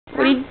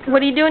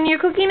What are you doing to your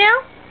cookie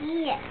now?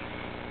 Yeah.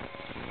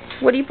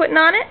 What are you putting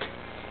on it?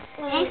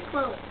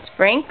 Sprinkles.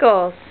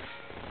 Sprinkles.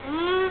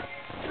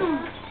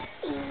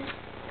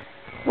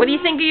 What do you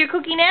think of your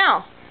cookie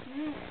now?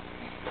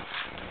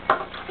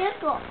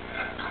 Sprinkles.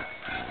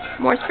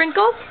 More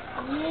sprinkles?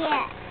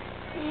 Yeah.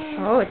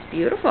 Oh, it's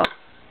beautiful.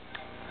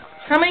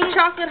 How many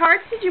chocolate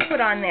hearts did you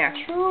put on there?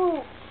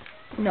 2.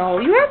 No,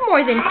 you have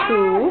more than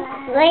 2.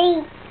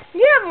 3.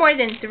 You have more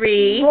than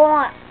 3.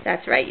 4.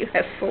 That's right, you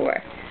have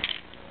 4.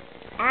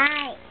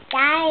 5.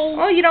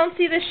 Oh, you don't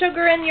see the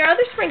sugar in your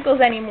other sprinkles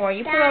anymore.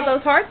 You put all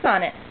those hearts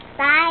on it.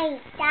 5.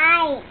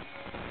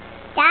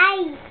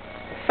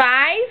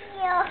 5?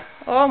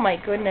 Oh my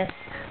goodness.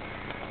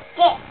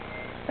 6.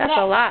 That's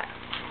a lot.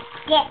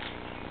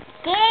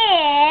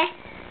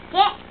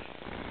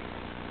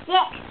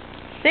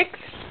 6?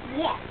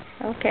 Yeah.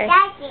 Okay.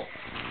 That's it.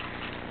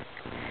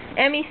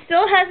 Emmy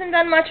still hasn't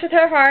done much with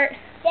her heart,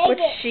 but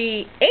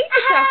she ate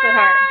the chocolate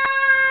heart.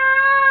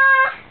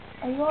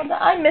 Are you all done?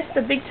 I missed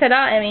the big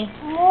ta-da, Emmy.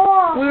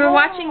 We were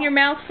watching your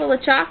mouth full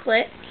of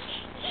chocolate.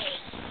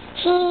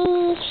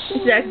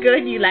 Is that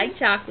good? You like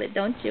chocolate,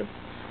 don't you?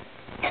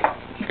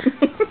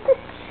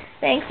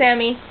 Thanks,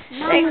 Emmy.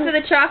 Thanks for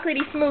the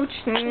chocolatey smooch.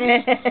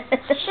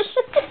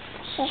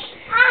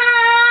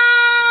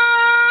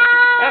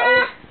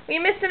 Uh-oh. We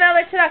missed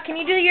another ta-da. Can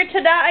you do your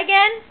ta-da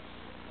again?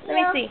 Let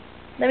me see.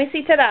 Let me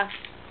see ta-da.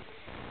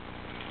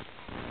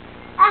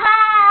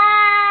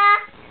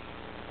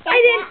 I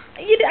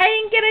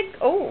didn't get a...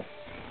 Oh.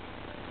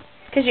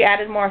 Because you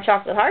added more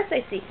chocolate hearts,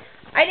 I see.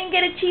 I didn't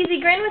get a cheesy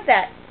grin with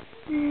that.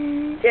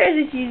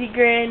 There's a cheesy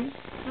grin.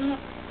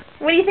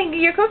 What do you think of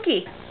your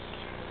cookie?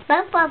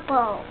 That's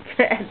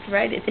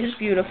right, it is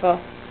beautiful.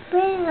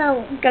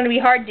 It's going to be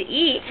hard to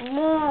eat,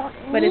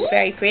 but it's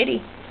very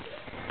pretty.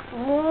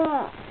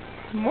 More?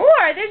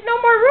 There's no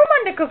more room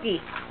on the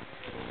cookie.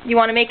 You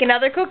want to make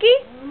another cookie?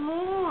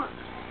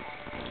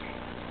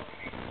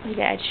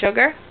 You add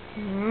sugar.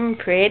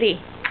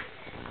 Pretty.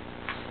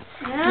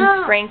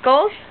 And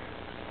sprinkles.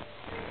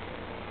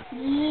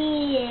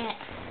 Yeah.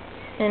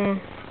 And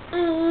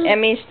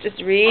Emmy's just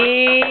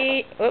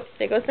oops,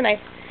 there goes the knife.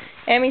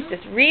 Emmy's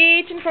just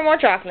reaching for more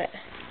chocolate.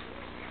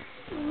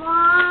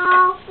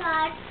 More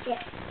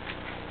chocolate.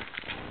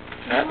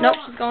 Oh, nope,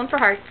 she's going for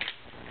hearts.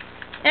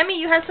 Emmy,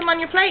 you have some on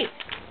your plate.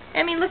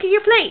 Emmy, look at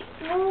your plate.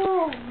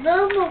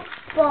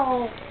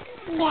 Beautiful.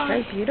 Yeah.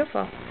 Very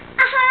beautiful.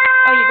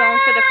 Oh, you're going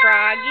for the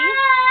froggy?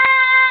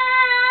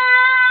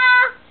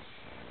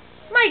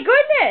 My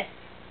goodness!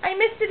 I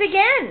missed it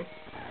again.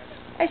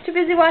 I was too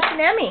busy watching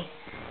Emmy.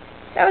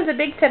 That was a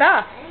big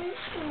ta-da.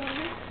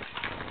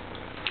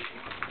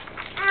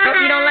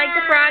 You don't like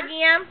the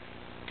froggy, Em?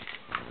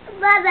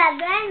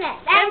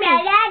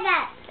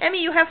 Emmy,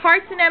 you have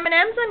hearts and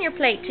M&Ms on your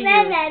plate to use.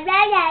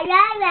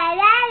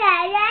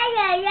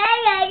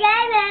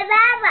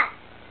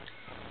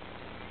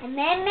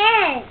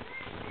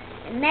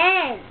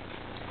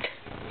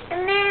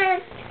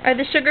 Are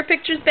the sugar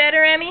pictures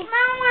better, Emmy?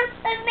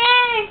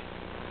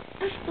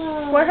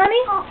 What,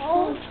 honey?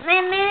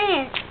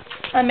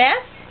 A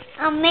mess?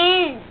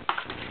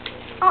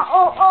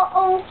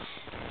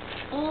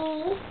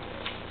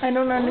 I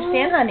don't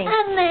understand, honey.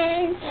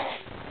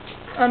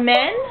 A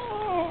men?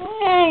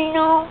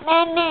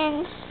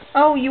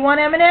 Oh, you want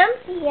M&Ms?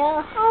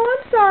 Yeah. Oh,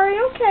 I'm sorry.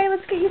 Okay,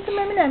 let's get you some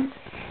M&Ms.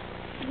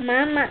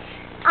 Mama.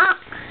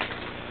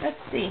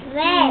 Let's see.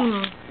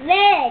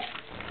 Red.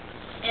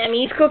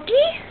 Emmy's cookie?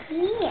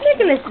 Yeah.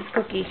 Nicholas's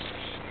cookie.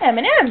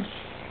 M&Ms.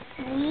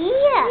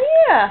 Yeah.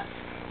 Yeah.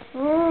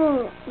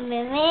 Ooh,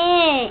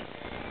 Mama.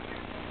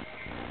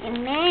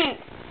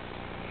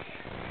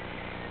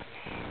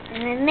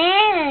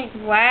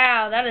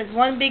 Wow, that is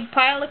one big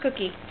pile of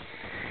cookie.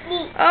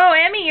 Oh,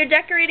 Emmy, you're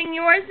decorating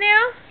yours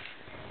now?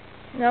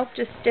 Nope,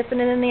 just dipping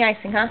it in the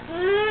icing, huh?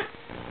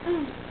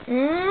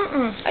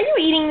 Are you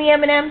eating the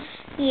M&Ms?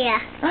 Yeah.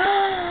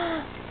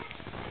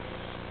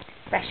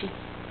 Freshy.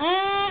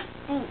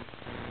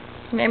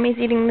 Emmy's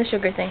eating the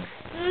sugar thing.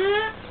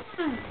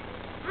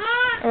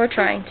 Or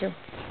trying to.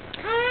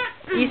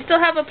 You still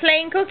have a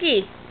plain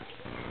cookie.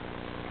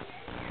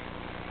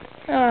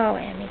 Oh,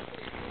 Emmy.